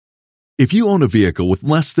If you own a vehicle with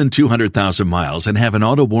less than 200,000 miles and have an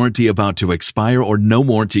auto warranty about to expire or no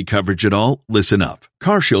warranty coverage at all, listen up.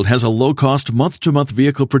 CarShield has a low-cost month-to-month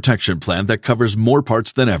vehicle protection plan that covers more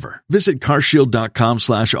parts than ever. Visit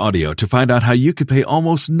carshield.com/audio to find out how you could pay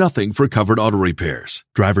almost nothing for covered auto repairs.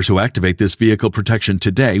 Drivers who activate this vehicle protection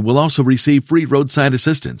today will also receive free roadside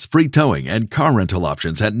assistance, free towing, and car rental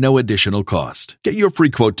options at no additional cost. Get your free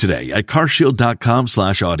quote today at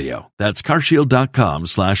carshield.com/audio. That's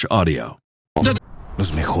carshield.com/audio.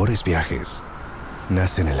 Los mejores viajes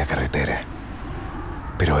nacen en la carretera,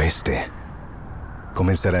 pero este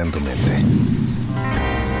comenzará en tu mente.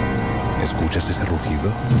 ¿Escuchas ese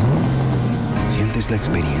rugido? ¿Sientes la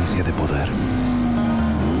experiencia de poder?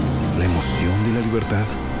 ¿La emoción de la libertad?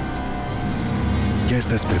 Ya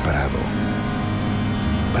estás preparado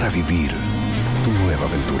para vivir tu nueva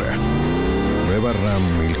aventura. Nueva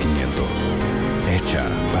RAM 1500. Hecha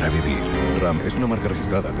para vivir. RAM es una marca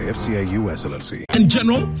registrada de FCA US LLC. In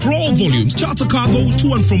general, for all volumes, charter cargo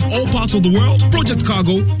to and from all parts of the world, project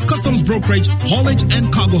cargo, customs brokerage, haulage,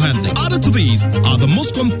 and cargo handling. Added to these are the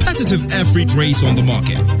most competitive air freight rates on the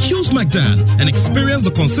market. Choose McDan and experience the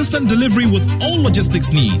consistent delivery with all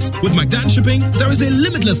logistics needs. With McDan Shipping, there is a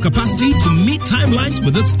limitless capacity to meet timelines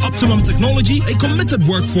with its optimum technology, a committed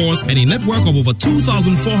workforce, and a network of over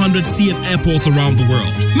 2,400 sea and airports around the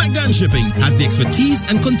world. McDan Shipping has the expertise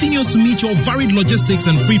and continues to meet your varied logistics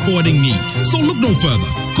and free forwarding needs. So look no further.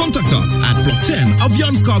 Contact us at Block 10 of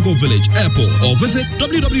Yans Cargo Village Airport or visit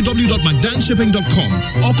www.mcdanshipping.com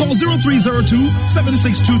or call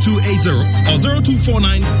 0302-762280 or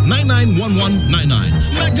 0249-991199.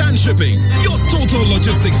 McDan Shipping, your total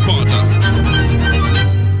logistics partner.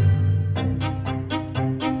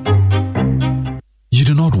 You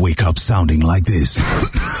do not wake up sounding like this.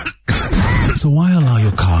 So why allow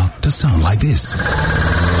your car to sound like this?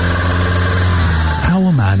 How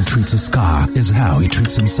a man treats a car is how he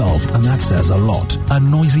treats himself, and that says a lot. A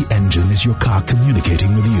noisy engine is your car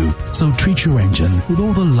communicating with you. So treat your engine with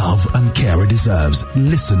all the love and care it deserves.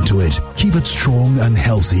 Listen to it. Keep it strong and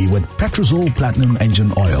healthy with Petrosol Platinum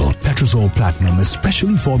Engine Oil. Petrosol Platinum is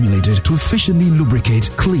specially formulated to efficiently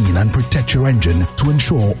lubricate, clean, and protect your engine to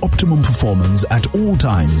ensure optimum performance at all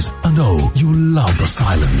times. And oh, you love the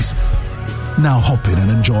silence. Now hop in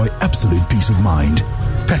and enjoy absolute peace of mind.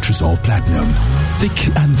 Petrosol Platinum. Thick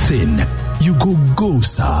and thin. You go,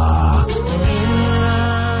 sir.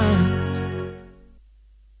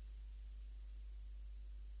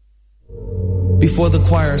 Before the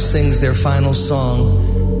choir sings their final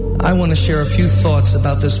song, I want to share a few thoughts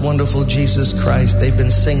about this wonderful Jesus Christ they've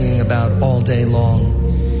been singing about all day long.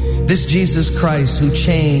 This Jesus Christ who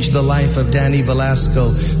changed the life of Danny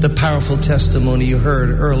Velasco, the powerful testimony you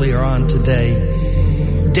heard earlier on today.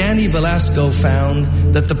 Danny Velasco found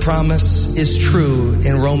that the promise is true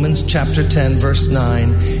in Romans chapter 10, verse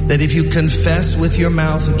 9, that if you confess with your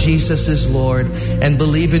mouth Jesus is Lord and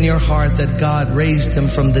believe in your heart that God raised him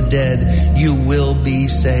from the dead, you will be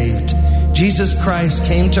saved. Jesus Christ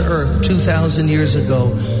came to earth 2,000 years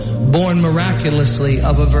ago, born miraculously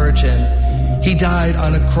of a virgin. He died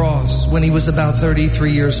on a cross when he was about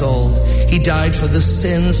 33 years old. He died for the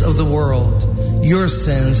sins of the world, your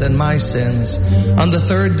sins and my sins. On the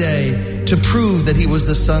third day, to prove that he was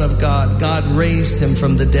the Son of God, God raised him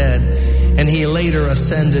from the dead, and he later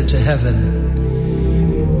ascended to heaven.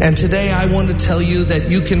 And today I want to tell you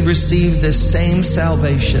that you can receive this same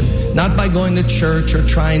salvation, not by going to church or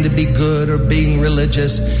trying to be good or being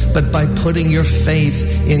religious, but by putting your faith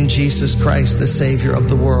in Jesus Christ, the Savior of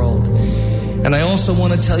the world. And I also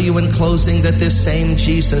want to tell you in closing that this same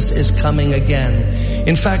Jesus is coming again.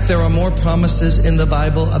 In fact, there are more promises in the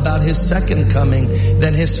Bible about his second coming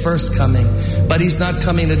than his first coming. But he's not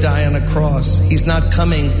coming to die on a cross. He's not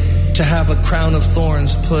coming to have a crown of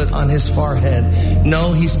thorns put on his forehead.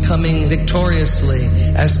 No, he's coming victoriously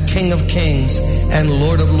as King of Kings and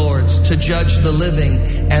Lord of Lords to judge the living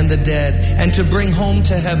and the dead and to bring home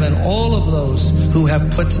to heaven all of those who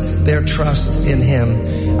have put their trust in him.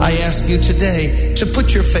 I ask you today to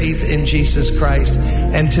put your faith in Jesus Christ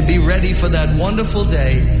and to be ready for that wonderful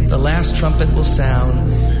day. The last trumpet will sound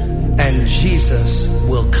and Jesus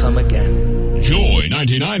will come again. Joy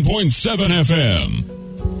 99.7 FM.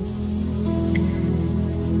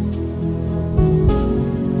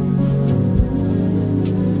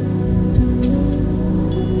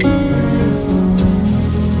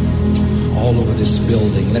 All over this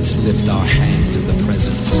building, let's lift our hands in the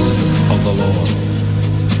presence of the Lord.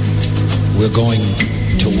 We're going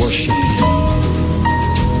to worship him.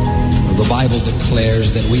 The Bible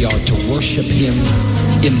declares that we are to worship him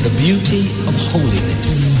in the beauty of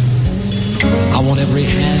holiness. I want every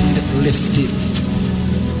hand lifted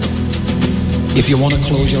If you want to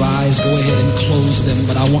close your eyes, go ahead and close them,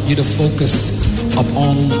 but I want you to focus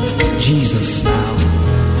upon Jesus now.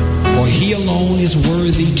 For he alone is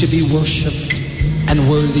worthy to be worshiped and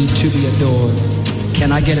worthy to be adored.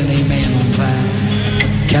 Can I get an amen on that?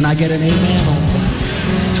 Can I get an amen on that?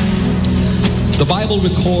 The Bible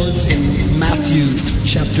records in Matthew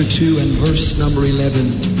chapter 2 and verse number 11.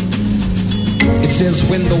 It says,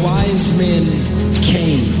 when the wise men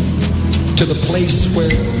came to the place where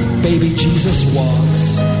baby Jesus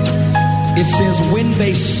was, it says when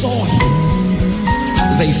they saw him,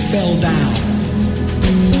 they fell down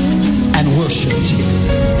and worshiped him.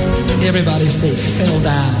 Everybody say, fell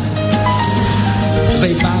down.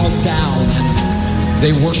 They bowed down and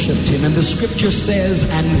they worshiped him. And the scripture says,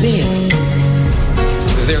 and then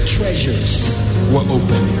their treasures were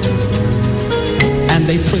opened, and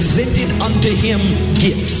they presented unto him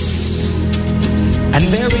gifts. And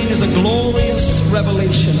therein is a glorious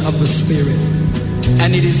revelation of the Spirit.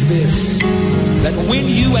 And it is this, that when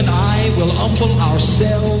you and I will humble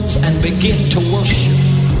ourselves and begin to worship,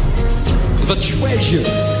 the treasure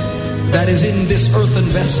that is in this earthen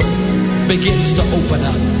vessel begins to open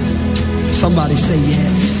up. Somebody say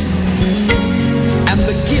yes. And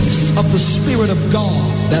the gifts of the Spirit of God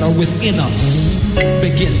that are within us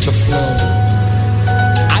begin to flow.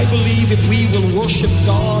 I believe if we will worship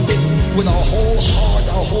God with our whole heart,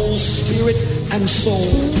 our whole spirit and soul,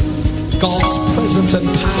 God's presence and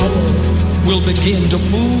power will begin to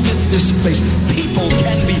move in this place. People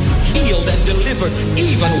can be healed and delivered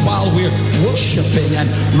even while we're worshiping and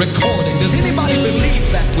recording. Does anybody believe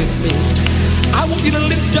that with me? I want you to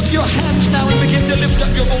lift up your hands now and begin to lift up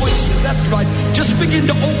your voices. That's right. Just begin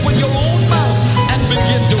to open your own mouth and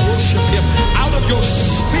begin to worship him. Out of your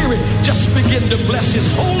spirit, just begin to bless his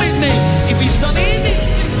holy name. If he's done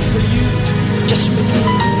anything for you, just begin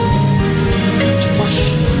to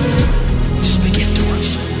worship. Just begin to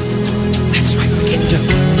worship. That's right. Begin to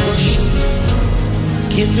worship.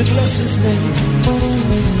 Begin to bless his name.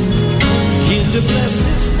 Begin to bless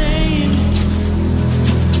his name.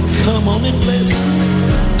 Come on and bless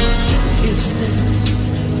his name.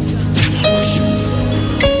 Come on, worship.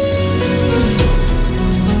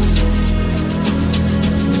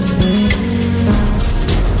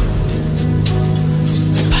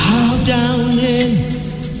 Bow down and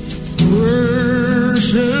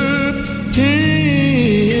worship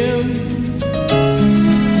him.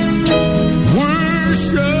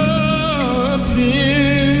 Worship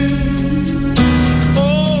him.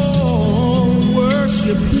 Oh,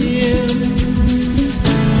 worship him.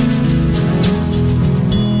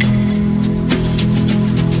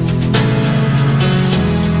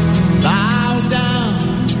 Bow down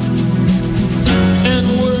and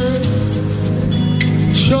worship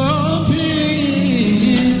him.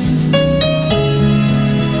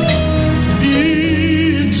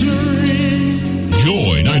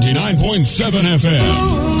 Joy 99.7 FM.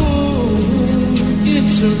 Oh,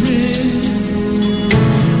 it's a ring.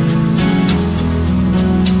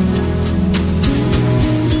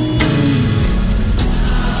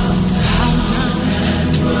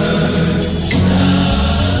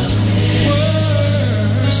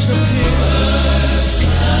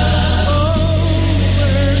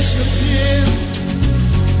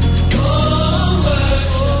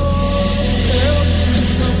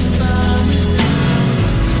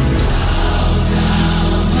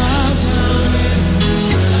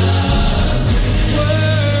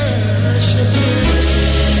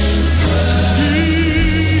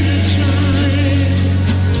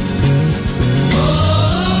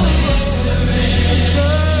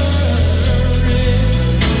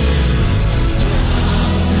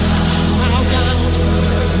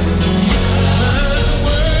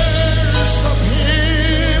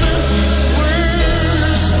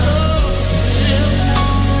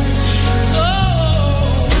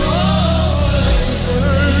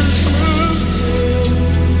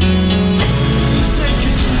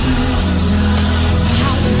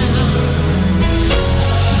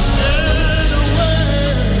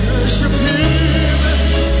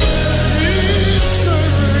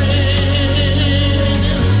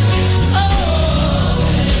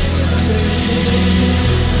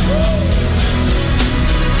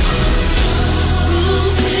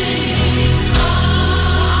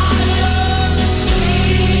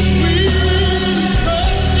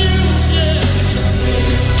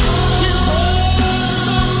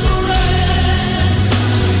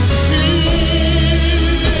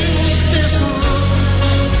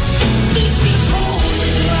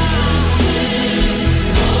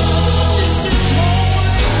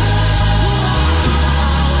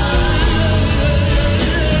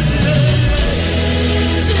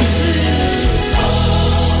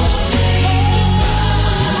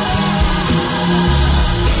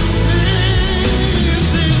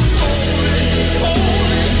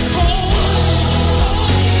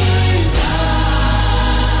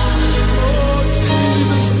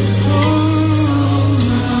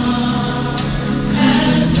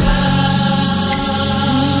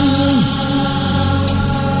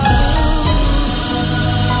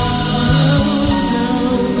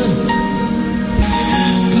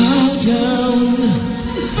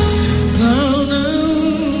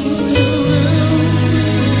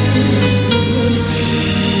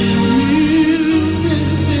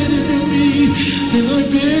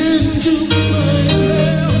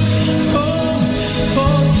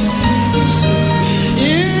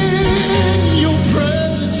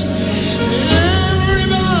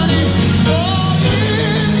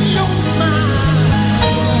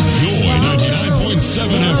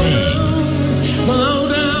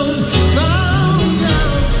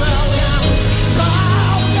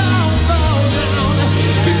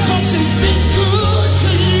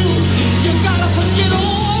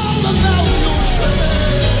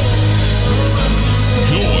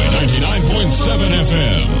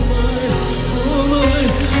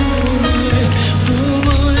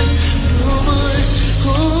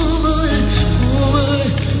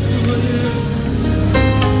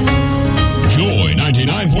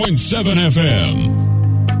 FM.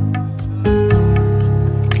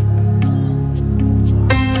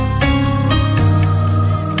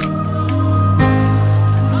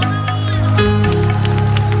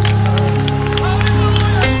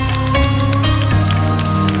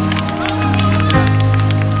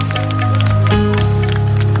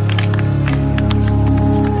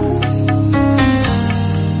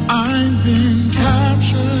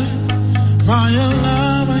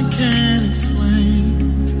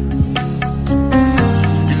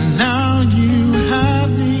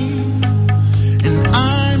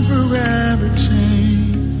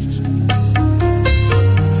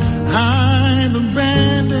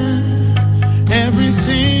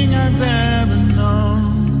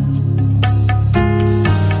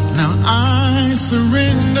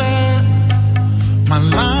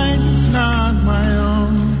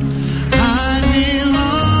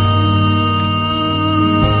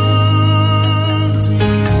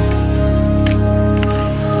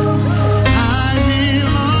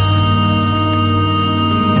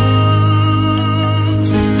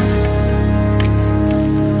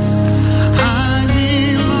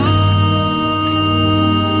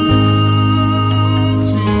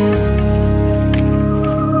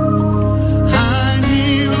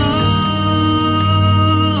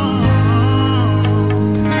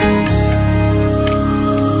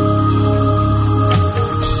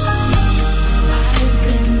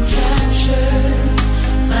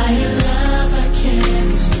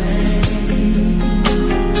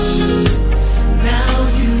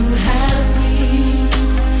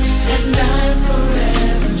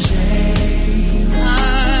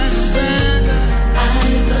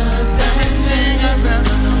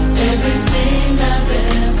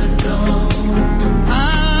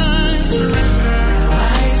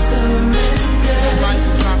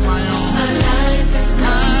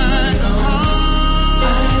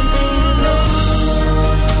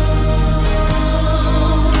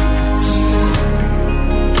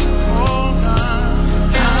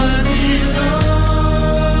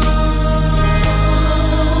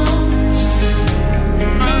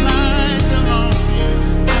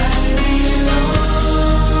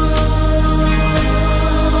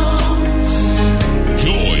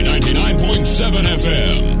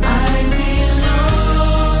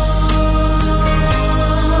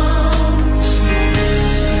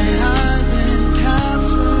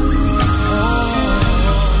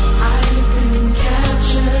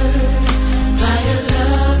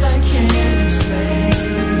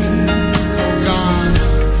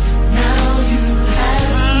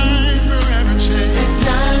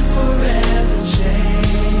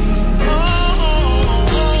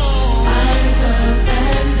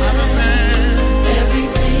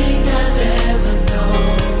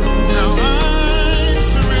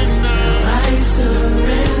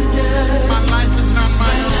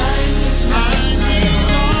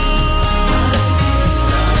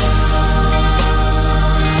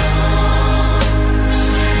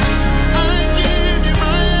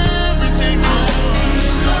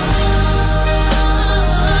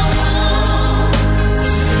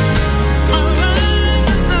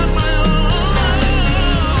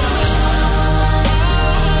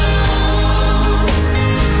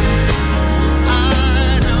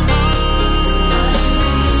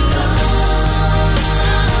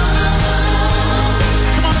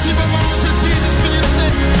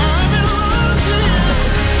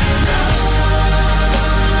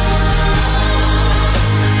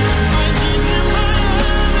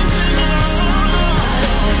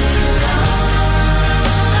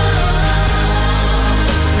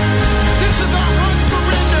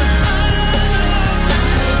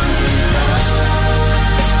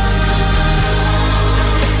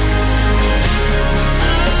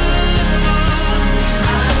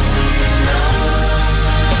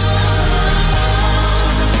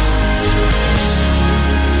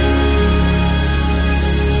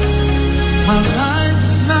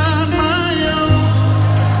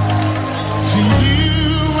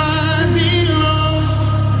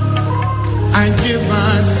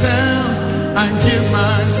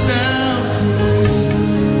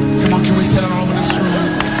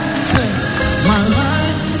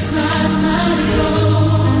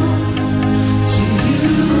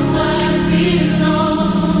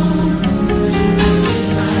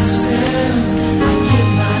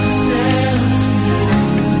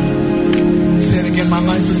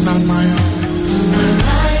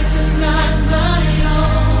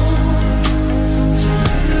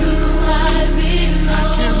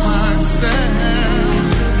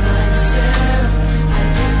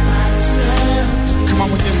 myself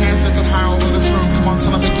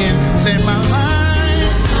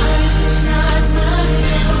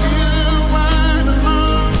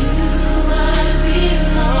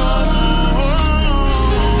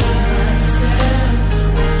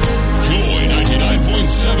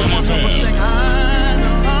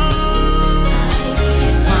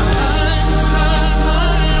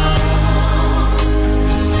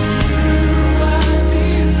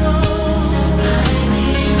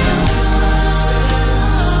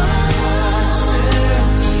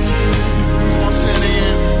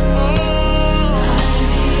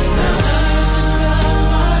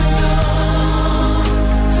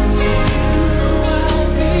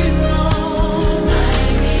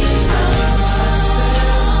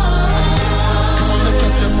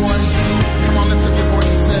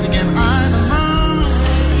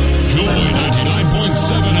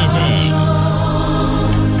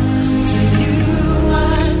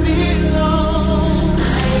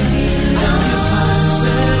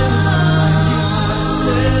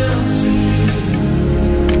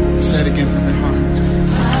that again from your heart.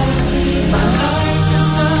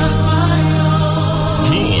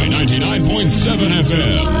 Joy 99.7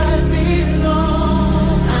 FM.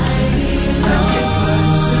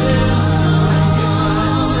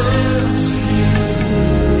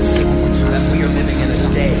 That we are living in a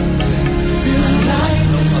day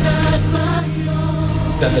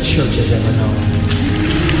that the church has ever known.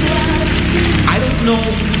 I don't know,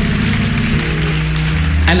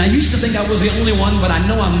 and I used to think I was the only one, but I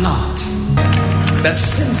know I'm not, that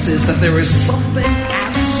senses that there is something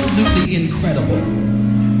absolutely incredible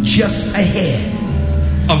just ahead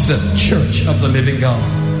of the church of the living God.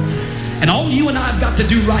 And all you and I have got to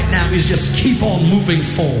do right now is just keep on moving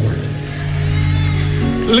forward.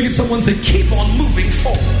 Look at someone and say, keep on moving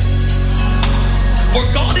forward. For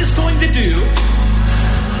God is going to do,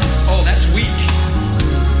 oh, that's weak.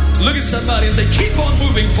 Look at somebody and say, keep on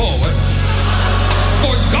moving forward.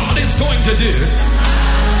 For God is going to do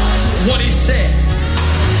what He said.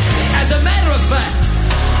 As a matter of fact,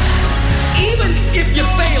 even if you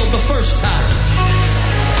failed the first time,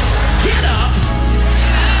 get up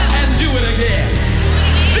and do it again.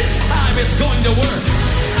 This time it's going to work.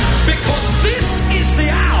 Because this is the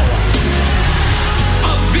hour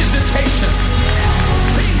of visitation.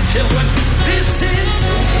 Sing, children. This is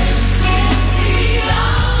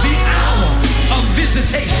the hour of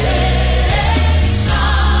visitation.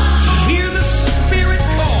 Hear the Spirit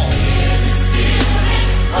call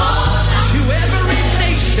to every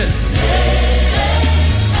nation.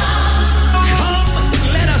 Come,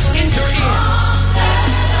 let us enter in.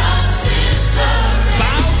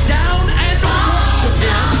 Bow down and worship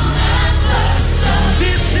Him.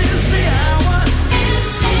 This is the hour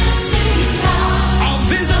of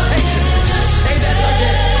visitation. Say that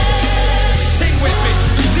again. Sing with me.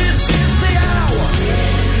 This is the hour.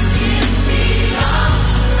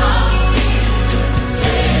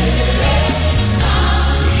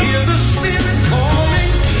 Hear the Spirit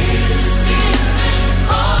calling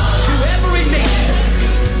to every nation.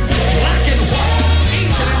 Black and white,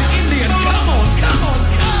 Asian and Indian. Come on, come on,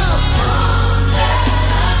 come.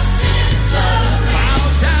 Bow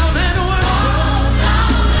down and worship.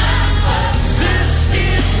 This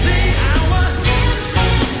is the hour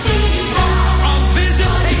of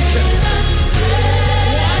visitation.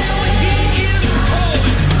 While He is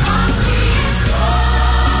calling.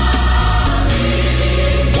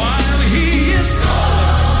 While He is calling.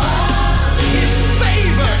 His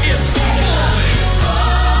favor is falling.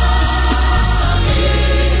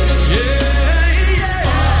 Yeah, yeah.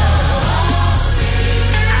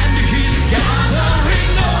 And He's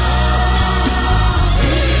gathering all.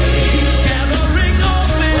 He's gathering all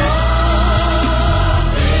things.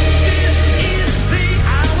 This is the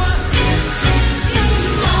hour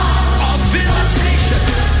of visitation.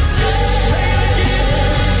 Say it again.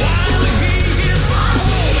 While He is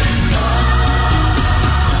calling.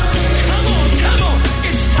 Come on.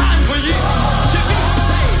 It's time for you to be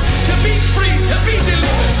saved, to be free, to be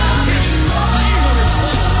delivered. His favor is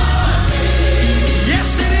falling. Yes,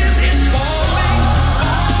 it is. It's falling.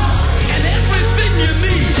 And everything you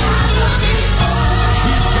need.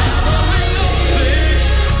 He's gathering all things.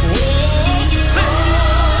 All things.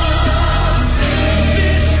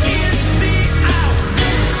 This is the hour.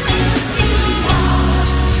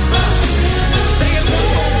 Say it one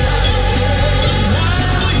more time.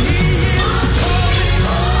 While He is calling.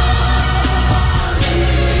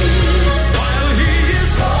 While He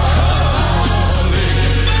is calling.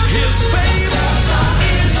 His favor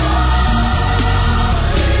is.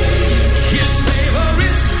 His favor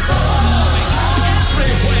is falling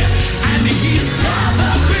everywhere. And He's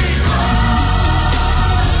gathering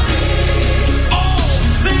all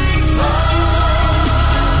things.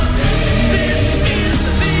 This is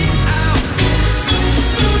the hour.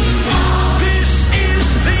 This is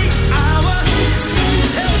the hour.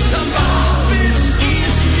 Tell somebody, this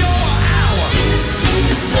is your hour.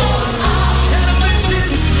 Tell them this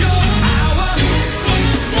is your hour.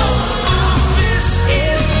 This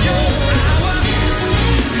is your hour.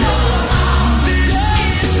 This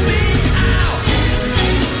is the hour.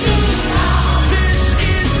 This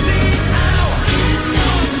is the hour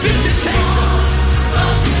of visitation.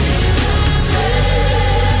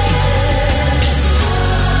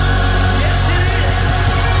 Yes, it is.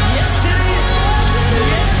 Yes, it is.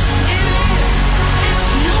 Yes, it is. It's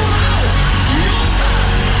your hour, your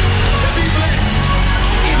time to be blessed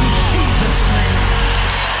in Jesus' name.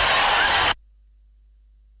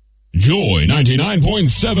 Joy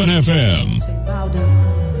 99.7 FM. Bow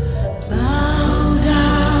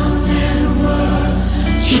down and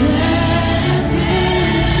worship Him.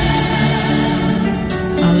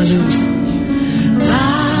 Hallelujah.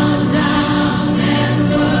 Bow down.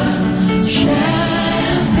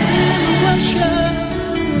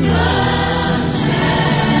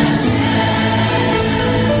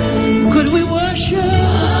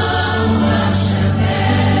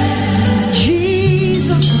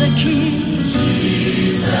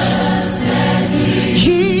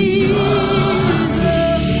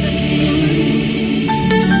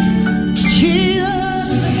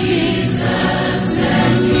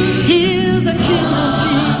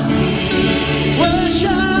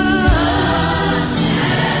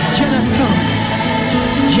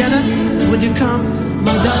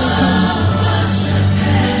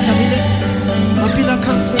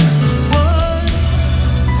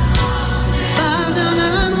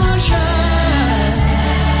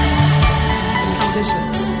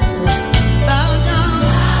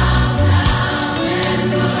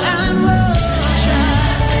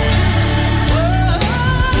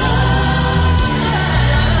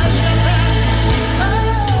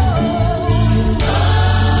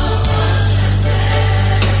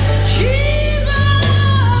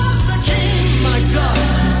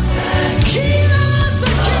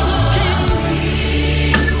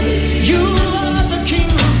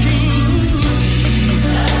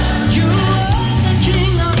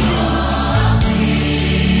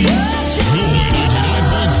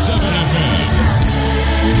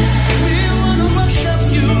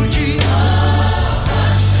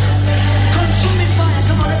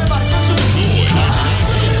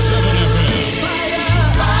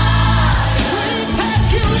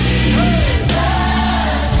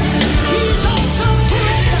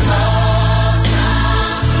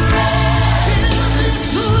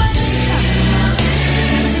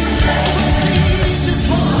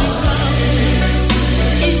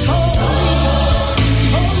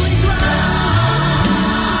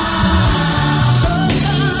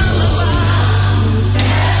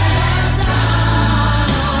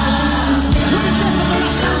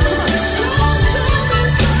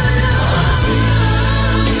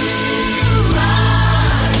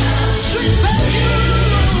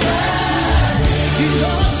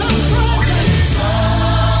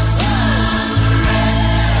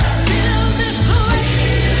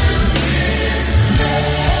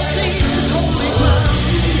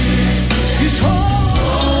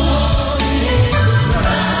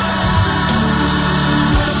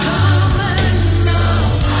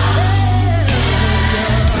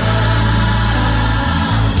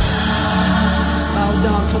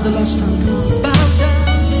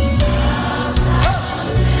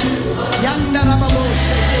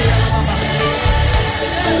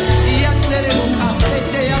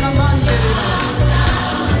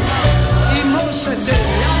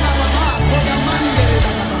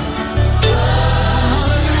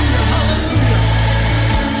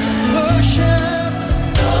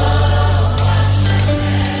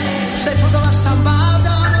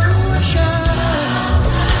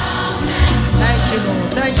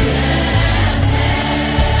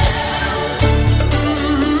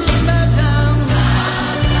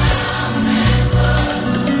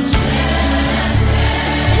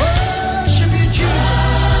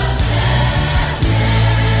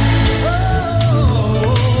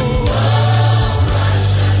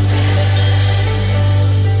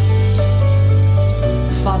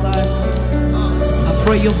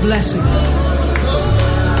 pray your blessing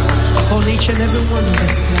upon each and every one in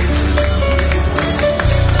this place.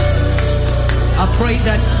 I pray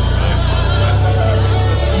that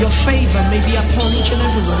your favor may be upon each and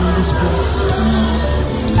every one in this place.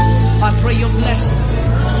 I pray your blessing.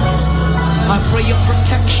 I pray your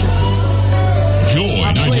protection.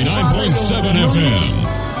 Joy 99.7 FM.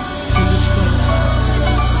 In this place.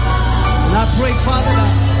 And I pray, Father,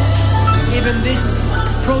 that even this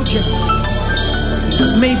project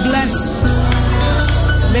may bless,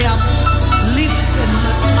 may uplift and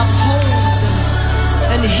uphold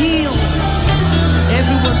and heal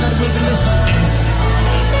everyone that will be listening.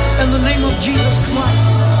 In the name of Jesus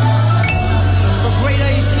Christ. For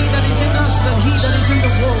greater is He that is in us than he that is in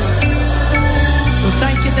the world. So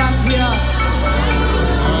thank you that we are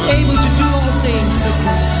able to do all things through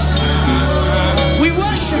Christ. We're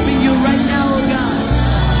worshiping you right now, oh God.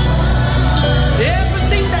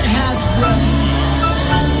 Everything that has breath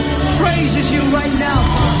praises you right now,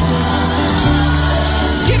 Father.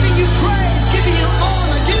 Giving you praise, giving you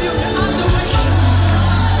honor, giving you adoration.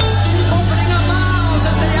 Opening our mouths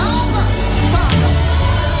and say, Abba, Father,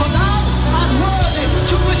 for thou art worthy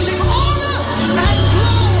to receive honor and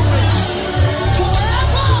glory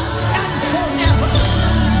forever and forever.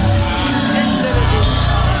 And there it is.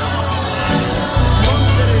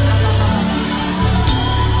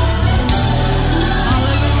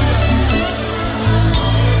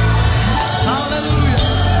 Hallelujah.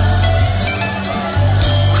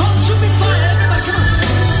 Consuming fire, everybody, come on.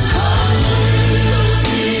 Consuming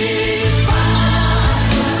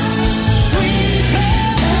fire, sweet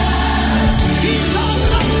heaven, He's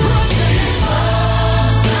awesome, praise.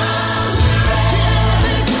 This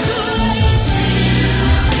place, for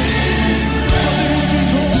this is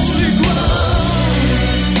holy ground.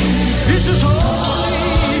 This is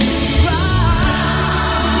holy ground.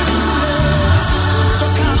 So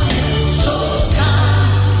come,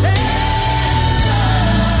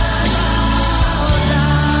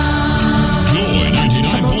 Joy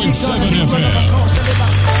 99.7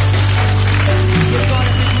 FM.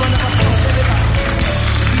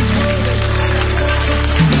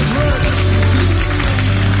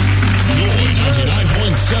 Joy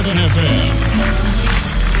 99.7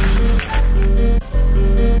 FM.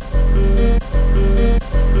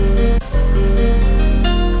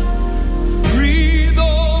 Breathe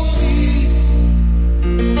on me.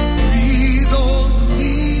 Breathe on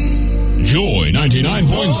me. Joy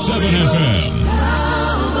 99.7 FM.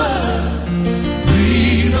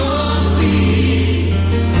 Breathe on me.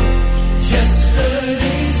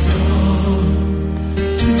 Yesterday's gone.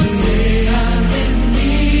 Today I'm in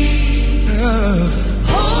need of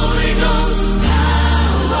Holy Ghost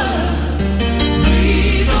power.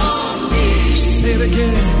 Breathe on me. Say it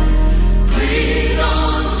again. Breathe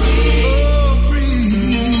on me. Oh,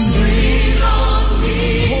 breathe. Breathe on me.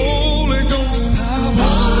 Holy Ghost power.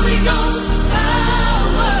 Holy Ghost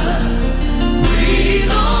power.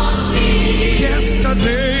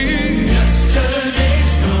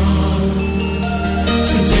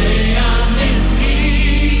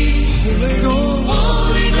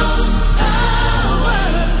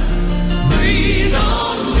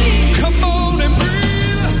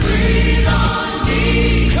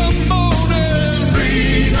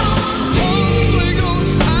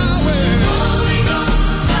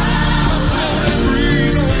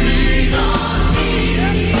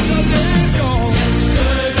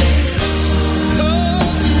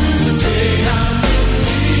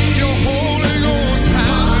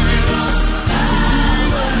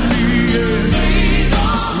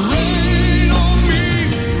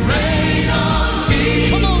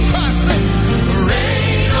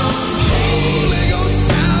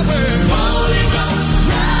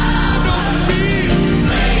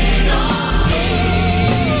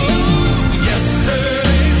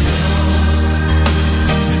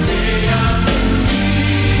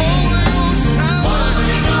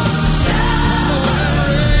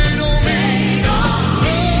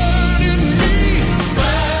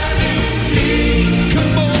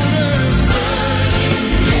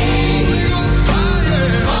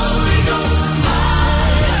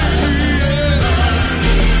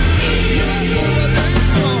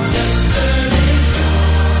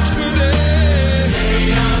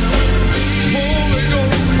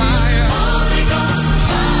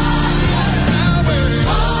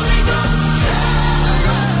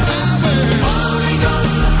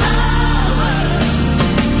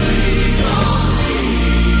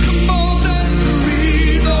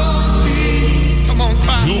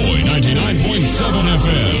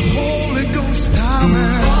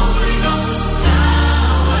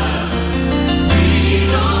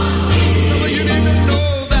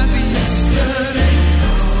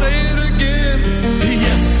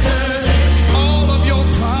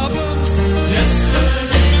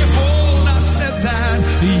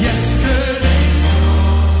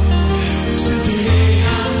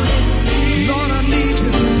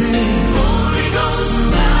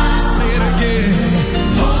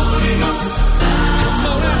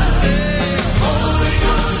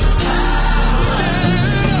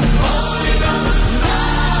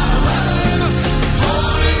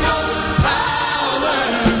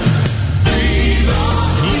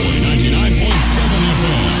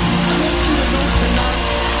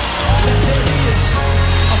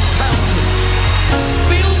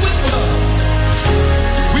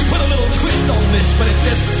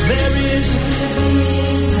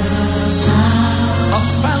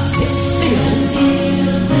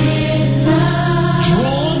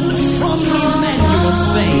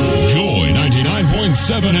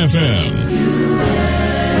 FM.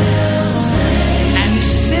 And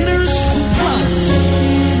sinners who plunge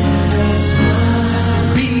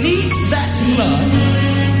beneath that flood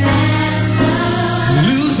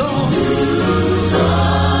lose all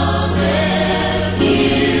their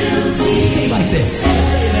guilty. Say it like this.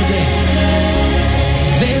 Say it again.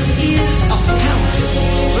 There is a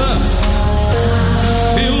fountain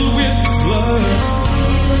filled with blood,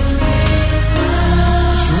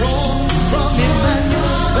 drawn from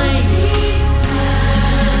Emmanuel's vein.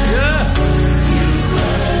 Yeah.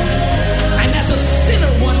 And as a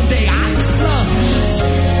sinner one day I plunged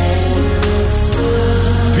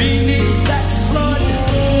beneath that flood.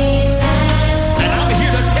 And I'm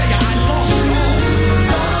here to tell you I lost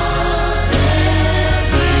all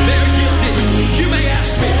their guilty. You may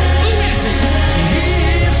ask me, who is he? He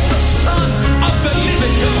is the Son of the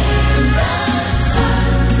living God.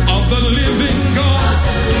 Of the living God.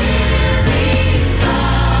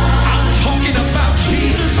 I'm talking about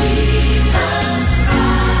Jesus.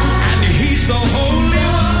 And he's the Holy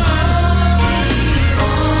One.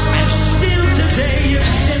 And still today if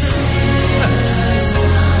sinners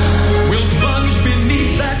will plunge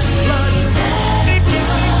beneath that flood,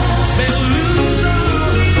 they'll lose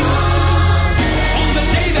all. On the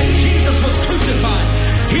day that Jesus was crucified,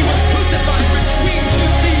 he was crucified between two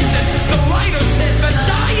thieves, and the writer said, the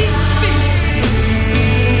dying thief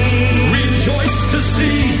rejoiced to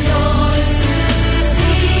see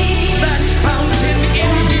that fountain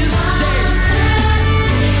in his day.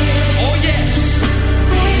 Oh yes.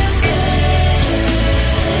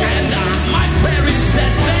 And my prayer is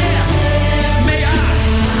that there may I,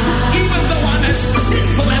 even though I'm as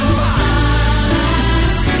sinful and vile,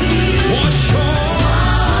 wash all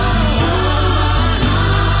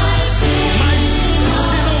my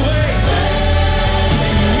sin away.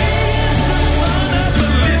 He is the Son of the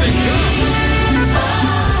living God.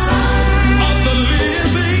 Of the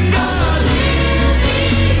living God.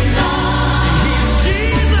 He's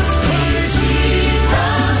Jesus Christ.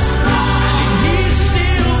 And he's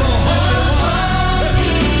still the Holy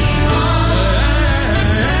One.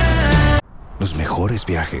 Los mejores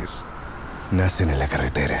viajes nacen en la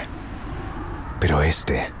carretera, pero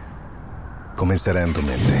este comenzará en tu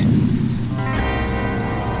mente.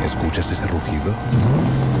 ¿Escuchas ese rugido?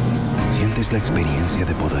 ¿Sientes la experiencia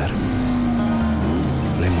de poder?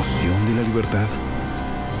 ¿La emoción de la libertad?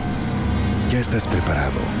 Ya estás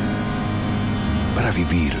preparado para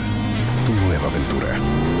vivir tu nueva aventura.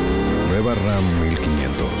 Nueva Ram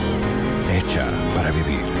 1500. Hecha para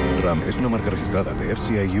vivir. Ram es una marca registrada de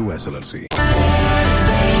FCA US LLC.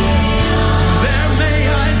 There may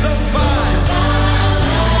I go by.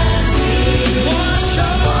 Wash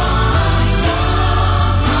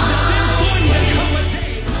there's going to come a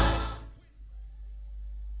day.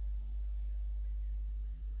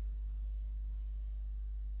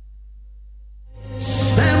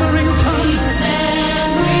 Stammering tongue.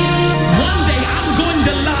 One day I'm going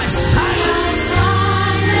to lie silent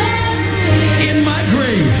in my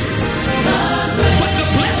grave. But the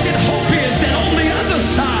blessed hope is that on the other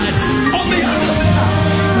side,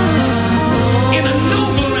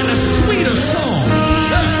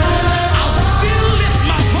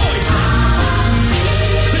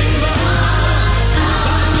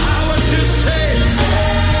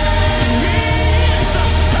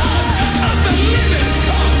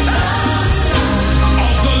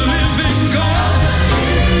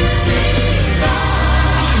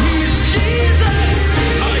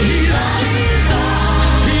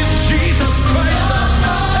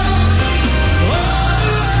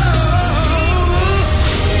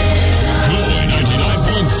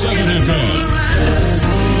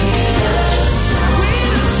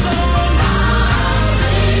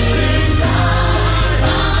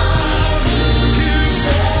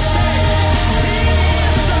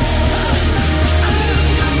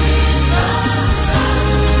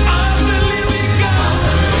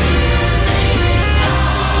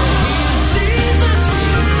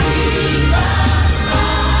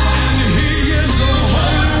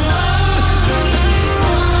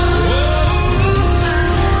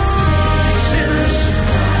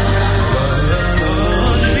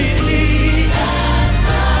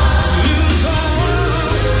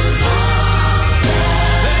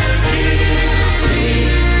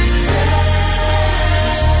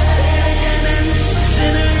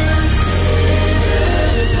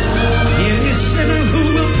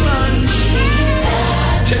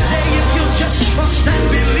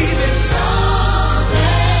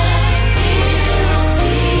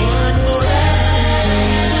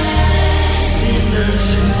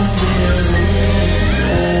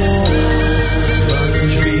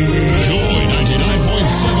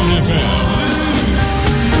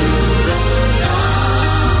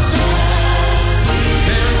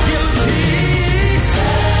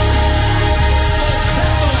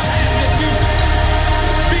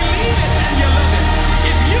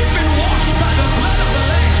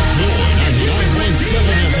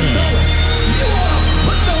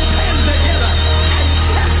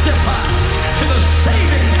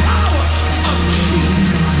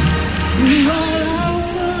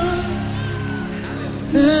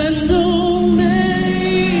 and Omega.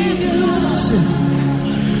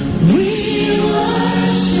 We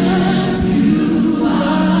worship you,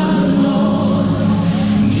 our Lord.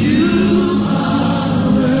 You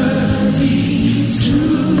are worthy to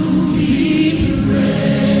be praised.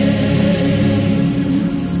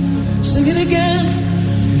 Sing it again.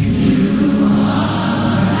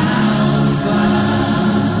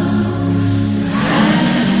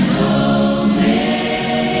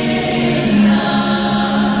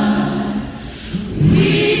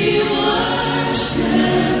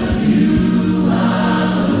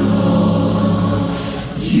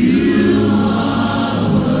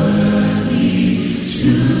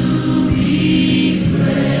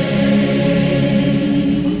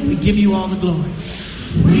 Give you all the glory.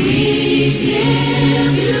 We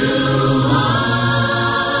give you all.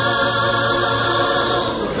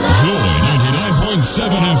 Joy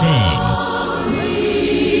 99.7 FM.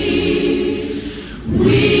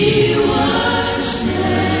 We worship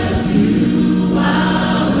you,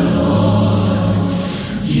 our Lord.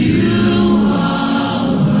 You are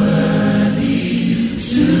worthy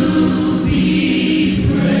to be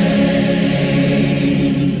praised.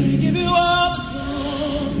 We give you all the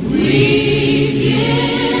glory. We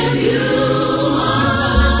give you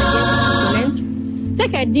all.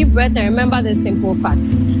 Take a deep breath and remember the simple fact.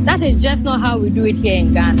 That is just not how we do it here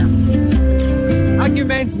in Ghana.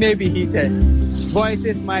 Arguments may be heated.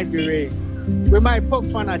 Voices might be raised. We might poke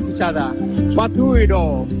fun at each other. But through it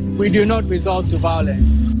all, we do not resort to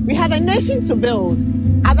violence. We have a nation to build.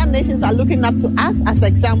 Other nations are looking up to us as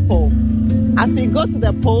example. As we go to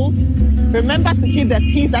the polls, remember to keep the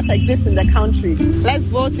peace that exists in the country. Let's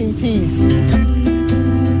vote in peace.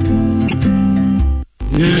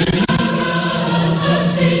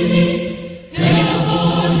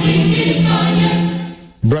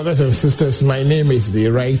 Brothers and sisters, my name is the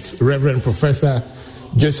Right Reverend Professor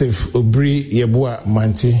Joseph Obri Yebua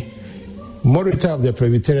Manti, Moderator of the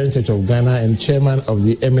Presbyterian Church of Ghana and Chairman of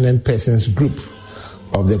the Eminent Persons Group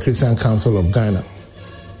of the Christian Council of Ghana.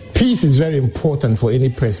 Peace is very important for any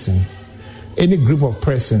person, any group of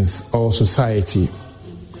persons or society.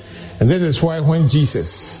 And that is why when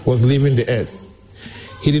Jesus was leaving the earth,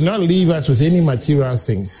 he did not leave us with any material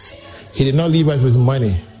things. He did not leave us with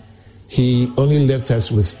money. He only left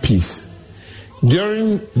us with peace.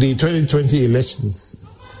 During the 2020 elections,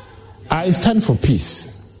 I stand for peace.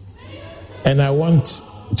 And I want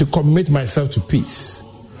to commit myself to peace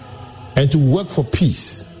and to work for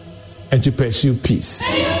peace and to pursue peace.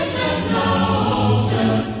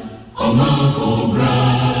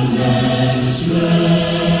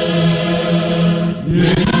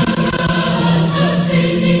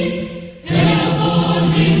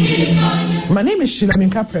 My name is Sheila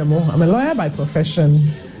Minka Premo. I'm a lawyer by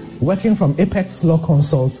profession, working from Apex Law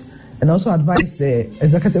Consults, and also advise the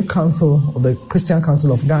Executive Council of the Christian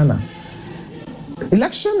Council of Ghana.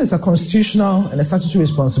 Election is a constitutional and a statutory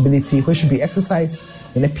responsibility which should be exercised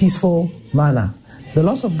in a peaceful manner. The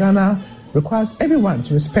laws of Ghana requires everyone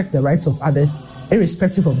to respect the rights of others,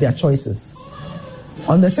 irrespective of their choices.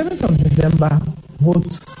 On the 7th of December,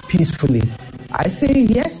 vote peacefully. I say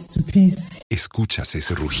yes to peace. ¿Escuchas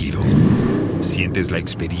ese rugido? ¿Sientes la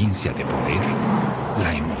experiencia de poder?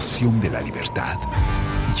 ¿La emoción de la libertad?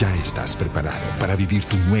 Ya estás preparado para vivir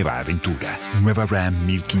tu nueva aventura. Nueva Ram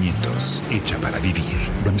 1500, hecha para vivir.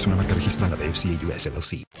 Ram es una marca registrada de FCA US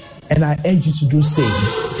LLC. And I urge you to do same.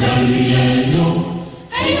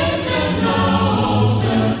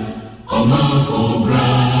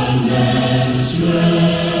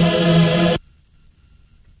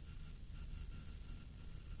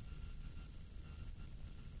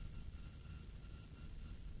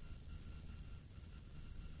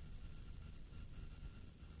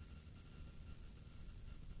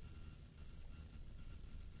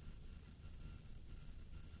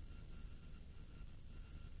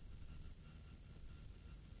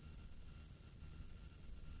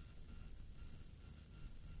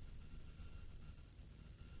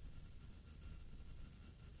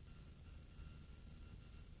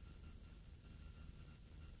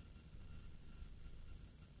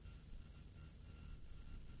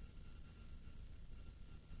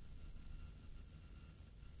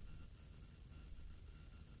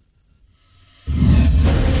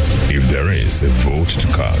 If there is a vote to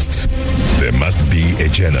cast, there must be a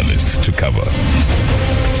journalist to cover.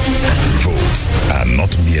 Votes are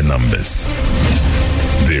not mere numbers.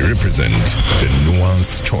 They represent the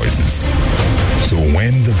nuanced choices. So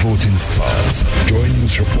when the voting starts, Joy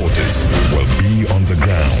News reporters will be on the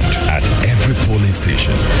ground at every polling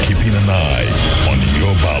station, keeping an eye on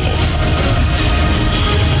your ballots.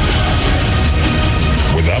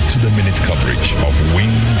 With up-to-the-minute coverage of win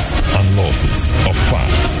analysis of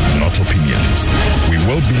facts, not opinions. We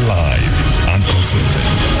will be live and consistent.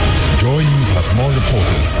 Joy News has more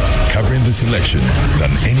reporters covering this election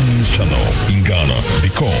than any news channel in Ghana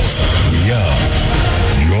because we are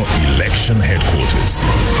your election headquarters.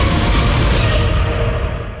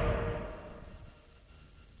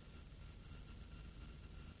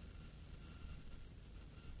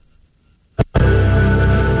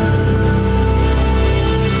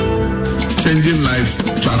 Changing lives,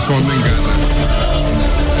 transforming Ghana.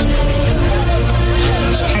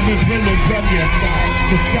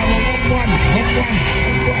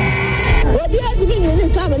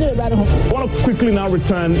 I want to quickly now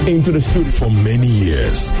return into the studio. For many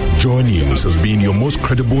years, Joy News has been your most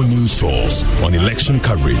credible news source on election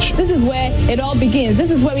coverage. This is where it all begins.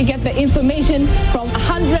 This is where we get the information from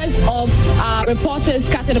hundreds of reporters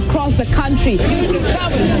scattered across the country.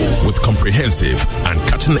 With comprehensive and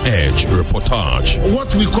cutting-edge reportage.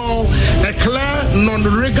 What we call a clear,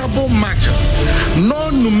 non-regable match. No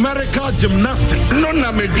numerical gymnastics. No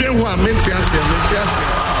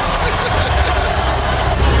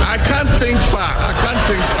I can't think far.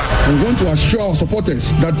 I'm going to assure our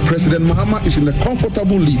supporters that President Mahama is in a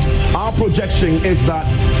comfortable lead. Our projection is that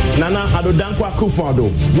Nana Addo Dankwa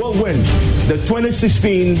Akufo-Addo will win the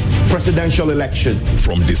 2016 presidential election.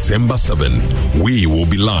 From December 7, we will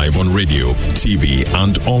be live on radio, TV,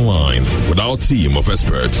 and online with our team of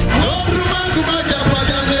experts.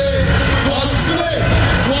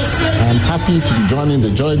 I'm happy to be joining the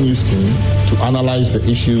Joy News team to analyze the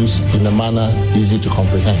issues in a manner easy to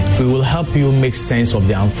comprehend. We will help you make sense of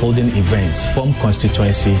the unfolding events from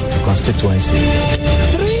constituency to constituency.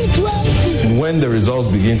 320. When the results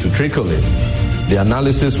begin to trickle in, the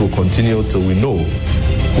analysis will continue till we know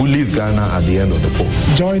who leads Ghana at the end of the poll.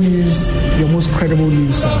 Joy News, your most credible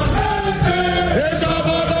news source.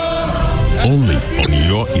 Only on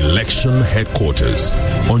your election headquarters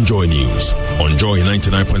on Joy News, on Joy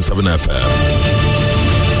 99.7 FM.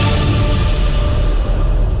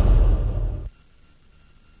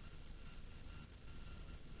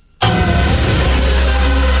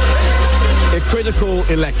 Critical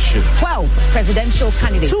election. 12 presidential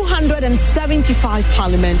candidates. 275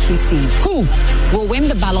 parliamentary seats. Who will win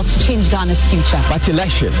the ballot to change Ghana's future? But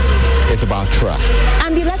election is about trust.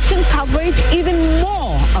 And election coverage even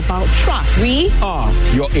more about trust. We are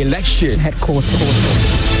your election headquarters.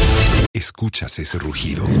 ¿Escuchas ese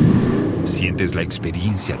rugido? ¿Sientes la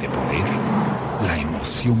experiencia de poder? ¿La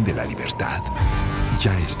emoción de la libertad?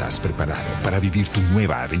 Ya estás preparado para vivir tu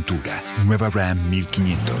nueva aventura. Nueva Ram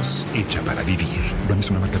 1500, hecha para vivir. Ram es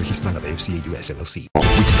una marca registrada de FCA US LLC.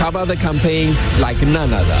 We cover the campaigns like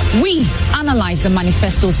none other. We analyze the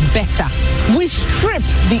manifestos better. We strip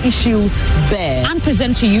the issues bare. And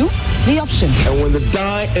present to you the options. And when the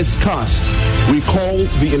die is cast, we call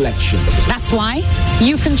the elections. That's why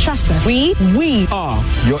you can trust us. We are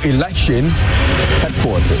your election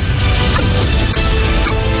headquarters.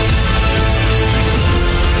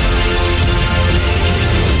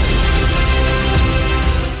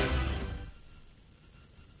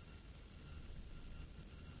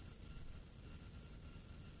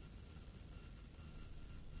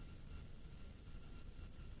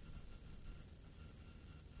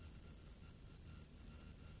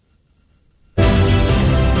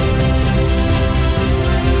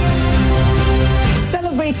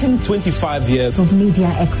 Celebrating 25 years of media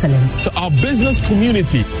excellence. To our business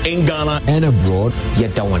community in Ghana and abroad,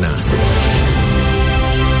 yet that one answer.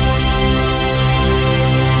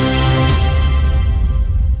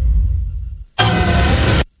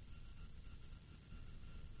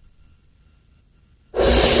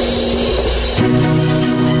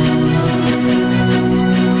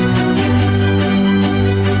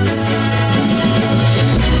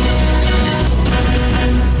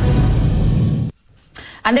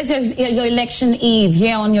 And this is your election eve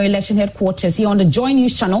here on your election headquarters, here on the Joy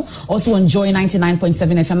News channel, also on Joy 99.7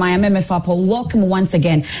 FM. I am MF Apple. Welcome once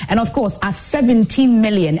again. And of course, as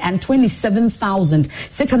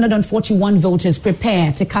 17,027,641 voters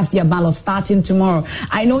prepare to cast their ballot starting tomorrow.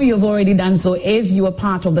 I know you've already done so if you are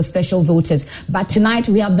part of the special voters. But tonight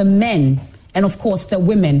we have the men and of course the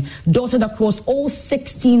women dotted across all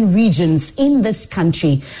 16 regions in this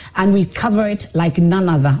country. And we cover it like none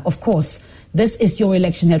other. Of course, This is your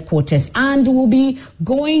election headquarters, and we'll be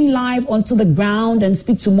going live onto the ground and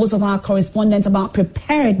speak to most of our correspondents about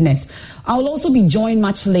preparedness. I'll also be joined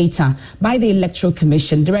much later by the Electoral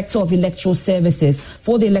Commission, Director of Electoral Services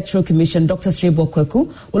for the Electoral Commission, Dr. Sribo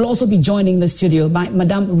Kweku. Will also be joining the studio by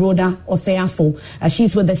Madame Rhoda Oseafo.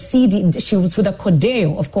 She's with the she was with the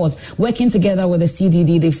CODEO, of course, working together with the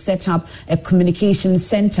CDD. They've set up a communication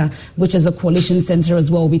center, which is a coalition center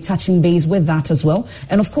as well. We'll be touching base with that as well.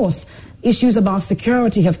 And of course, issues about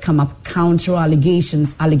security have come up, counter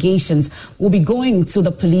allegations. We'll be going to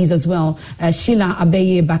the police as well. Sheila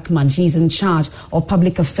Abeye Bachman, she's in charge of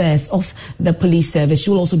public affairs of the police service.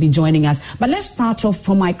 She will also be joining us. But let's start off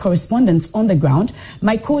from my correspondents on the ground.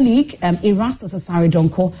 My colleague, Erastus Asare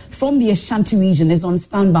Donko from the Ashanti region is on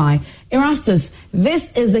standby. Erastus,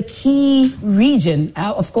 this is a key region,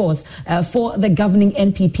 of course, for the governing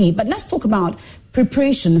NPP. But let's talk about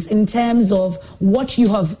preparations in terms of what you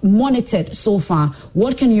have monitored so far.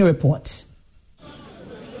 What can you report?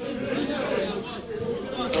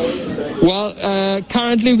 Well,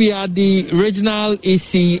 currently we are at the regional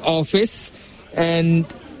EC office, and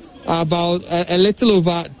about a little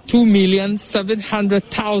over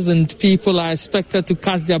 2,700,000 people are expected to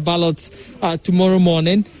cast their ballots tomorrow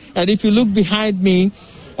morning. And if you look behind me,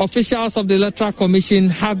 officials of the Electoral Commission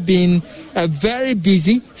have been very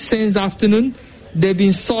busy since afternoon. They've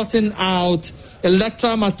been sorting out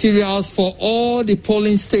electoral materials for all the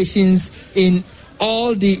polling stations in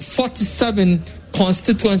all the 47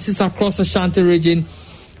 constituencies across the Ashanti region.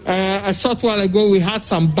 A short while ago, we had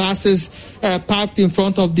some buses parked in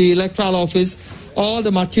front of the electoral office. All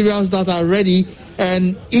the materials that are ready,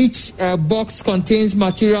 and each box contains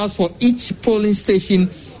materials for each polling station.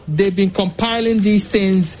 They've been compiling these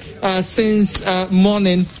things since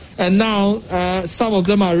morning. And now some of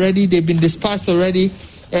them are ready. They've been dispatched already.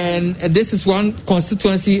 And this is one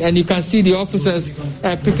constituency, and you can see the officers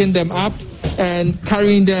picking them up and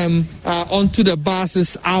carrying them onto the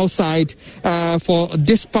buses outside for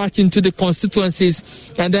dispatching to the constituencies.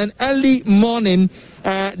 And then early morning,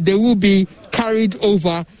 they will be carried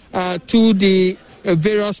over to the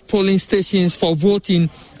various polling stations for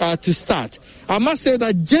voting to start. I must say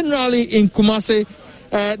that generally in Kumasi,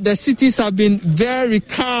 the cities have been very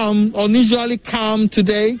calm, unusually calm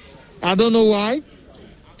today. I don't know why.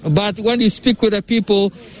 But when you speak with the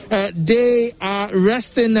people, they are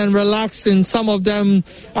resting and relaxing. Some of them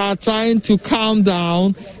are trying to calm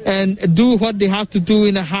down and do what they have to do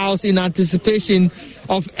in the house in anticipation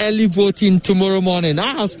of early voting tomorrow morning. I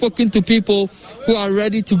have spoken to people who are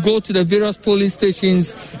ready to go to the various polling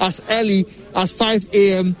stations as early as 5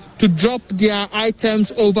 a.m. to drop their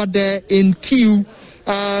items over there in queue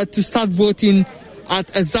to start voting at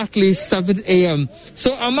exactly 7 a.m.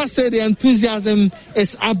 So I must say the enthusiasm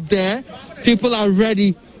is up there. People are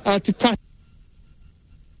ready to catch.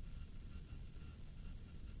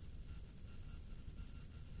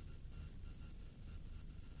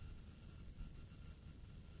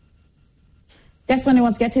 Just when it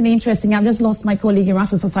was getting interesting, I've just lost my colleague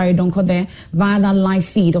Erastus Asare Donko there via that live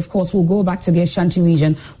feed. Of course, we'll go back to the Ashanti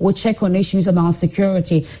region. We'll check on issues about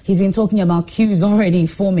security. He's been talking about queues already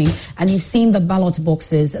forming, and you've seen the ballot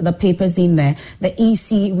boxes, the papers in there, the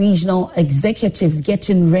EC regional executives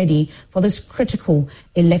getting ready for this critical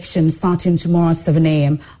election starting tomorrow at 7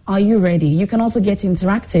 a.m. Are you ready? You can also get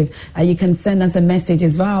interactive. You can send us a message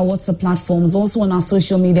via our WhatsApp platforms, also on our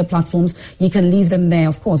social media platforms. You can leave them there.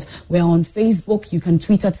 Of course, we're on Facebook. You can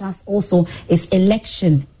tweet at us. Also, it's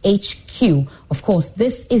Election HQ. Of course,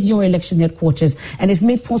 this is your election headquarters, and it's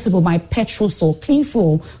made possible by Petrosol, clean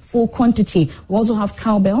fuel, full quantity. We also have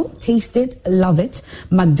Cowbell, taste it, love it.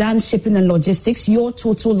 McDan Shipping and Logistics, your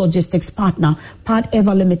total logistics partner. Part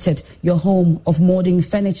Ever Limited, your home of modern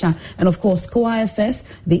furniture. And of course, Co-IFS,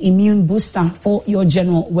 the immune booster for your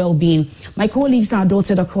general well-being. My colleagues are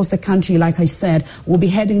dotted across the country, like I said. We'll be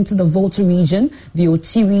heading to the Volta region, the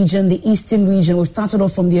OT region, the Eastern region. We've started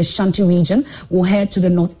off from the Ashanti region. We'll head to the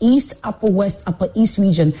Northeast, Upper West, Upper East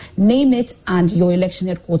region. Name it, and your election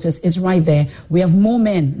headquarters is right there. We have more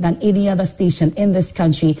men than any other station in this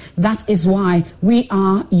country. That is why we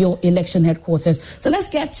are your election headquarters. So let's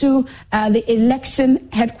get to the election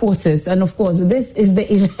headquarters. And of course, this is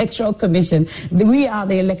the Electoral Commission. We are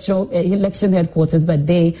the election headquarters, but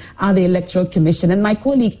they are the Electoral Commission. And my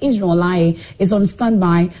colleague Israel Lai is on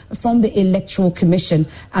standby from the Electoral Commission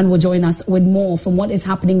and will join us with more from what is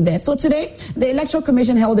happening there. So today, the Electoral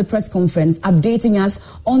Commission held a press conference updating us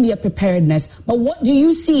on their preparedness. But what do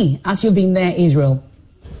you see as you've been there, Israel?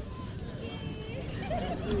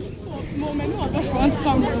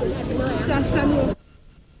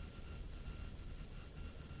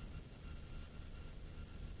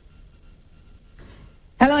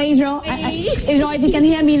 Hello, Israel. Israel, if you can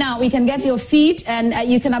hear me now, we can get your feed and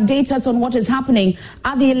you can update us on what is happening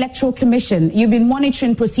at the Electoral Commission. You've been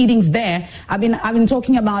monitoring proceedings there. I've been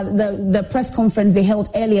talking about the press conference they held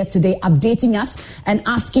earlier today, updating us and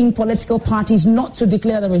asking political parties not to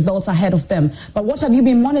declare the results ahead of them. But what have you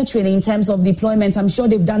been monitoring in terms of deployment? I'm sure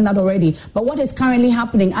they've done that already. But what is currently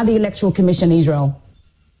happening at the Electoral Commission, Israel?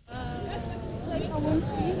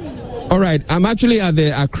 All right, I'm actually at the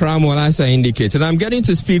Accra Mall, as I indicated. I'm getting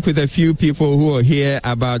to speak with a few people who are here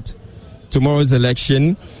about tomorrow's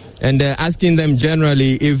election and asking them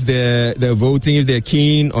generally if they're voting, if they're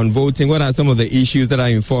keen on voting, what are some of the issues that are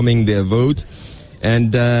informing their vote.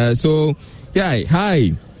 And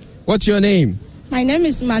hi, what's your name? My name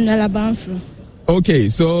is Manuela Banfro. Okay,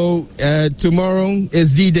 so tomorrow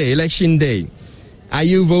is D-Day, Election Day. Are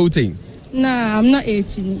you voting? No, I'm not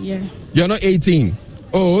 18 yet. You're not 18?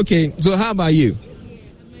 Oh, okay. So how about you?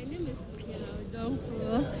 My name is Michaela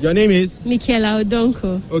Odonko. Your name is? Michaela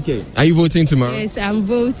Odonko. Okay. Are you voting tomorrow? Yes, I'm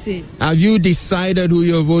voting. Have you decided who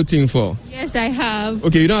you're voting for? Yes, I have.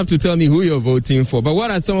 Okay, you don't have to tell me who you're voting for, but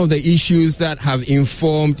what are some of the issues that have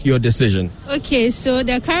informed your decision? Okay, so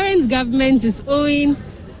the current government is owing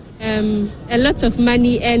a lot of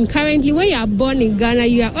money, and currently when you are born in Ghana,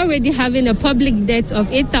 you are already having a public debt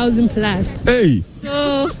of 8,000 plus. Hey!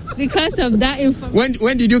 So because of that information...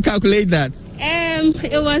 When did you calculate that?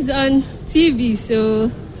 It was on TV,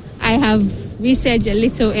 so I have researched a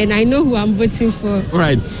little and I know who I'm voting for. All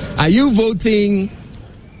right. Are you voting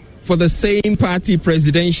for the same party,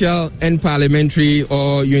 presidential and parliamentary,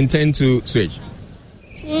 or you intend to switch?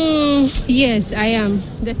 Yes, I am.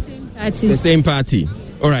 The same party. The same party.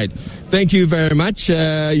 All right. Thank you very much.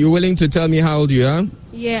 You willing to tell me how old you are?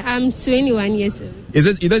 Yeah, I'm 21 years old. Is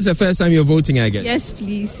this the first time you're voting, I guess? Yes,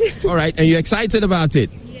 please. All right. And you're excited about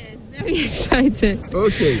it? Yes, very excited.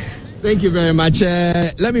 Okay. Thank you very much.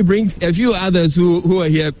 Let me bring a few others who are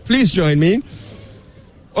here. Please join me.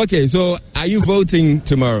 Okay, so are you voting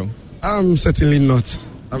tomorrow? I'm certainly not.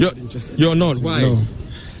 I'm not interested. You're not? Why? No.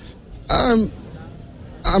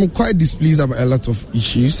 I'm quite displeased about a lot of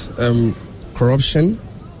issues. Corruption,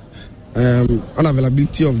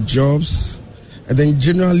 unavailability of jobs, and then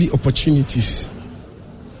generally opportunities.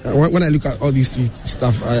 When I look at all these three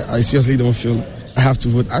stuff, I seriously don't feel I have to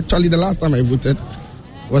vote. Actually, the last time I voted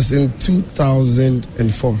was in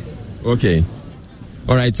 2004. Okay.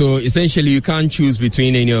 All right. So essentially, you can't choose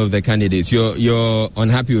between any of the candidates. You're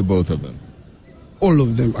unhappy with both of them. All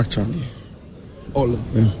of them, actually. All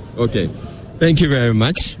of them. Okay. Thank you very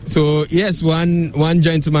much. So yes, one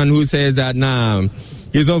gentleman who says that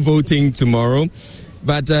he's not voting tomorrow,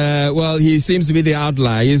 but he seems to be the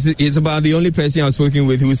outlier. He's about the only person I've spoken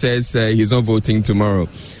with who says he's not voting tomorrow.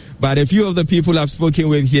 But a few of the people I've spoken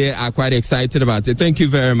with here are quite excited about it. Thank you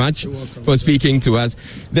very much for speaking to us.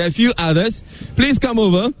 There are a few others. Please come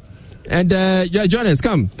over and join us.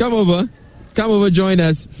 Come over, join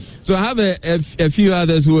us. So I have a few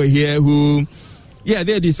others who are here who. Yeah,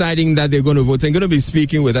 they're deciding that they're going to vote and going to be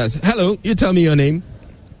speaking with us. Hello, you tell me your name.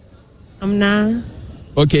 I'm Na.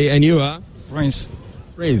 Okay, and you are? Prince.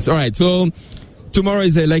 Prince, all right. So tomorrow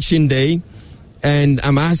is election day, and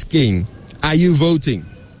I'm asking, are you voting?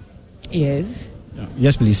 Yes.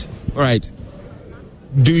 Yes, please. All right.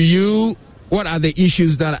 What are the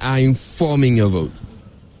issues that are informing your vote?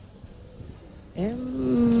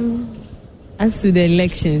 As to the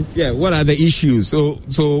elections. Yeah, what are the issues?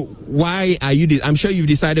 So why are you... I'm sure you've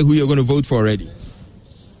decided who you're going to vote for already.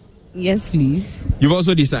 Yes, please. You've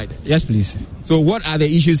also decided? Yes, please. So what are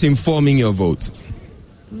the issues informing your vote?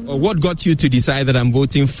 Or what got you to decide that I'm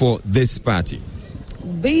voting for this party?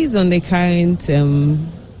 Based on the current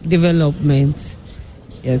development,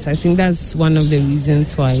 yes, I think that's one of the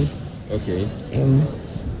reasons why. Okay.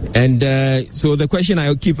 So the question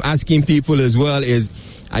I keep asking people as well is,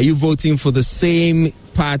 are you voting for the same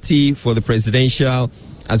party for the presidential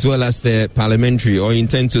as well as the parliamentary, or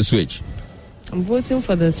intend to switch? I'm voting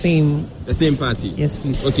for the same. The same party? Yes,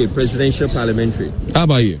 please. Okay, presidential, parliamentary. How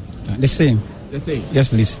about you? The same. The same? Yes,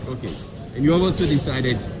 please. Okay. And you have also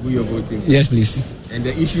decided who you're voting for? Yes, please. And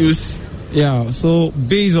the issues? Yeah, so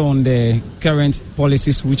based on the current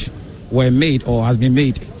policies which were made or has been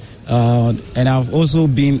made, and I've also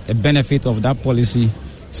been a benefit of that policy,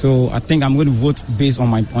 so I think I'm going to vote based on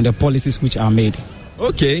the policies which are made.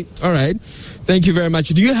 Okay, all right. Thank you very much.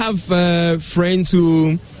 Do you have friends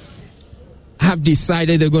who have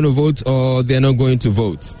decided they're going to vote or they're not going to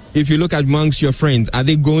vote? If you look amongst your friends, are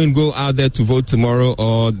they go out there to vote tomorrow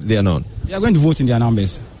or they're not? They are going to vote in their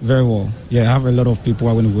numbers. Very well. Yeah, I have a lot of people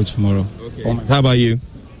who are going to vote tomorrow. Okay. How about you?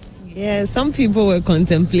 Yeah, some people were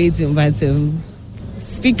contemplating, but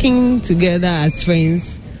speaking together as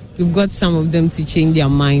friends, we've got some of them to change their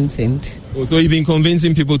minds. And so you've been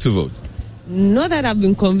convincing people to vote? Not that I've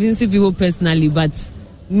been convincing people personally, but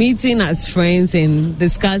meeting as friends and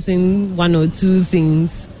discussing one or two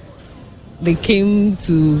things, they came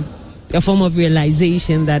to a form of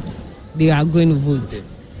realization that they are going to vote.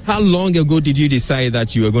 How long ago did you decide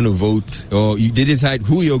that you were going to vote, or you did decide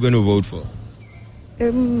who you're going to vote for?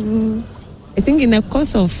 I think in the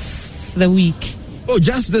course of the week. Oh,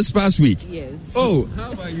 just this past week? Yes. Oh,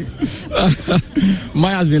 how about you?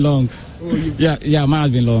 Mine has been long. Oh, yeah, mine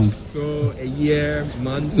has been long. So a year,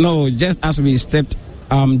 months? No, just as we stepped,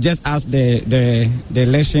 just as the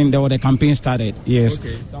election or the campaign started. Yes.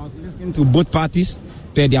 Okay. So I was listening to both parties,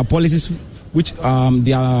 their policies, which they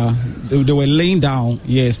were laying down.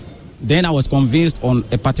 Yes. Then I was convinced on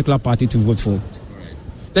a particular party to vote for.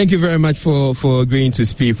 Thank you very much for agreeing to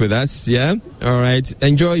speak with us. Yeah. All right.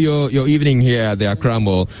 Enjoy your evening here at the Accra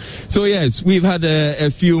Mall. So yes, we've had a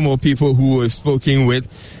few more people who we've spoken with.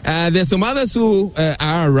 There's some others who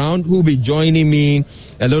are around who will be joining me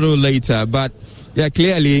a little later. But yeah,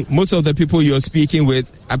 clearly most of the people you're speaking with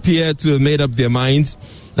appear to have made up their minds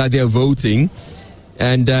that they're voting,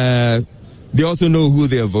 and they also know who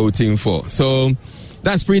they're voting for. So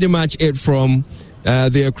that's pretty much it from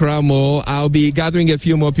the Accra Mall. I'll be gathering a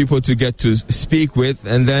few more people to get to speak with,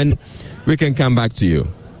 and then we can come back to you.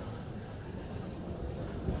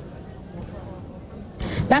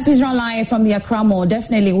 That's Israel Live from the Accra Mall.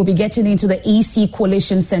 Definitely we'll be getting into the EC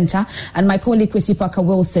Coalition Center, and my colleague Chrissy Parker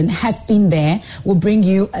Wilson has been there. We'll bring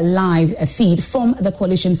you a live feed from the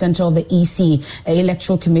Coalition Center of the EC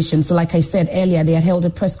Electoral Commission. So like I said earlier, they had held a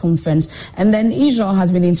press conference, and then Israel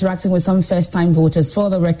has been interacting with some first-time voters. For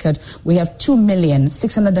the record, we have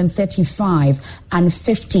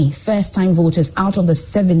 2,635,050 first-time voters out of the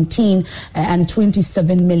 17 and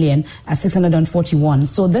 27,641.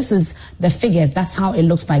 So this is the figures. That's how it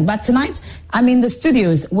looks like. But tonight, I'm in the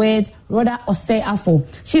studios with Rhoda Osei-Afo.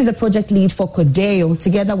 She's the project lead for Codeo.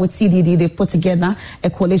 Together with CDD, they've put together a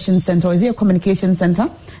coalition center. Is it a communication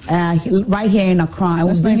center? Right here in Accra. I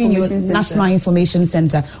was bringing you National Information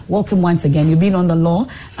Center. Welcome once again. You've been on the law,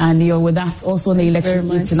 and you're with us also in the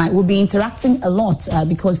election tonight. We'll be interacting a lot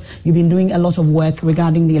because you've been doing a lot of work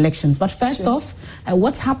regarding the elections. But first off,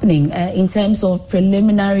 what's happening in terms of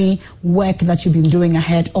preliminary work that you've been doing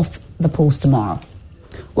ahead of the polls tomorrow?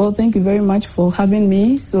 Well, thank you very much for having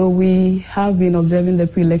me. So we have been observing the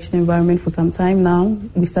pre-election environment for some time now.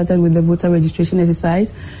 We started with the voter registration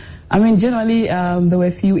exercise. I mean, generally, there were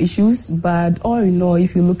a few issues, but all in all,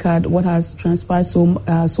 if you look at what has transpired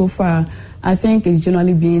so far, I think it's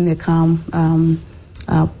generally been a calm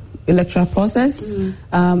electoral process.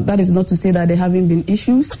 That is not to say that there haven't been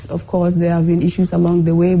issues. Of course, there have been issues along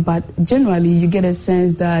the way, but generally, you get a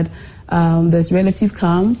sense that there's relative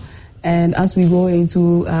calm. And as we go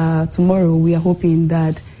into tomorrow, we are hoping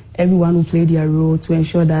that everyone will play their role to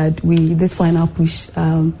ensure that this final push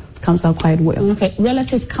comes out quite well. Okay,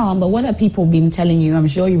 relative calm, but what have people been telling you? I'm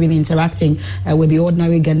sure you've been interacting with the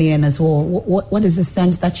ordinary Ghanaian as well. What is the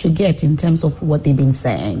sense that you get in terms of what they've been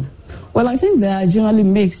saying? Well, I think they are generally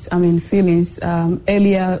mixed, feelings.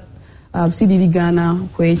 Earlier, CDD Ghana,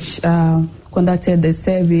 which conducted the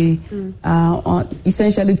survey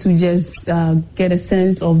essentially to just get a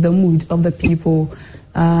sense of the mood of the people.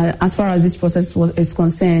 As far as this process is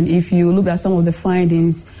concerned, if you look at some of the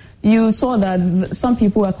findings, you saw that some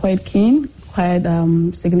people are quite keen, quite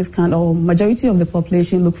significant, or majority of the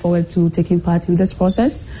population look forward to taking part in this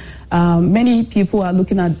process. Many people are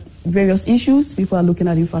looking at various issues. People are looking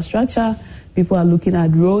at infrastructure. People are looking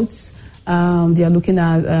at roads. They are looking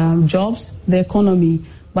at jobs, the economy.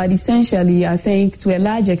 But essentially, I think to a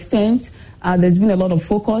large extent, there's been a lot of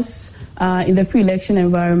focus in the pre-election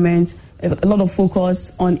environment, a lot of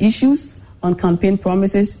focus on issues, on campaign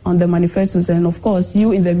promises, on the manifestos. And of course,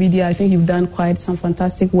 you in the media, I think you've done quite some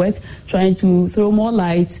fantastic work trying to throw more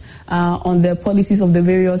light on the policies of the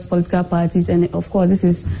various political parties. And of course, this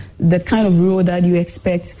is the kind of role that you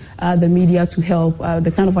expect the media to help,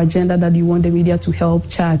 the kind of agenda that you want the media to help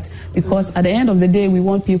chart. Because at the end of the day, we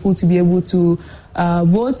want people to be able to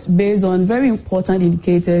vote based on very important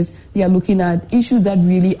indicators. They are looking at issues that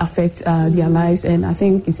really affect their lives, and I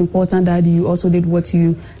think it's important that you also did what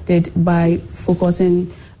you did by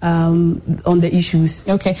focusing on the issues.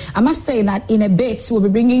 Okay, I must say that in a bit we'll be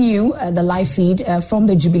bringing you the live feed from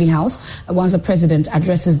the Jubilee House once the President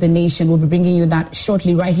addresses the nation. We'll be bringing you that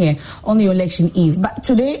shortly right here on the election eve. But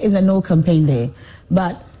today is a no campaign day.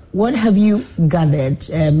 But what have you gathered?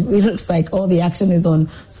 It looks like all the action is on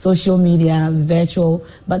social media, virtual,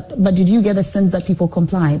 but did you get a sense that people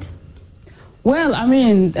complied? Well, I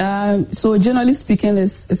mean, so generally speaking,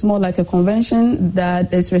 it's more like a convention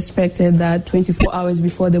that is respected that 24 hours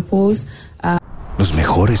before the polls. Los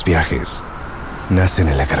mejores viajes nacen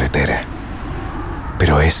en la carretera,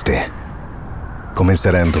 pero este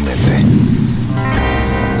comenzará en tu mente.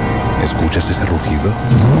 ¿Escuchas ese rugido?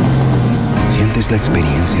 ¿Sientes la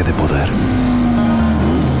experiencia de poder?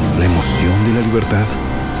 ¿La emoción de la libertad?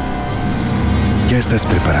 Ya estás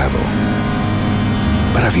preparado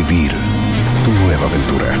para vivir tu nueva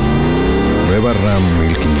aventura. Nueva Ram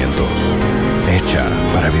 1500. Hecha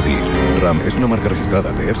para vivir. Ram es una marca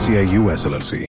registrada de FCA US LLC.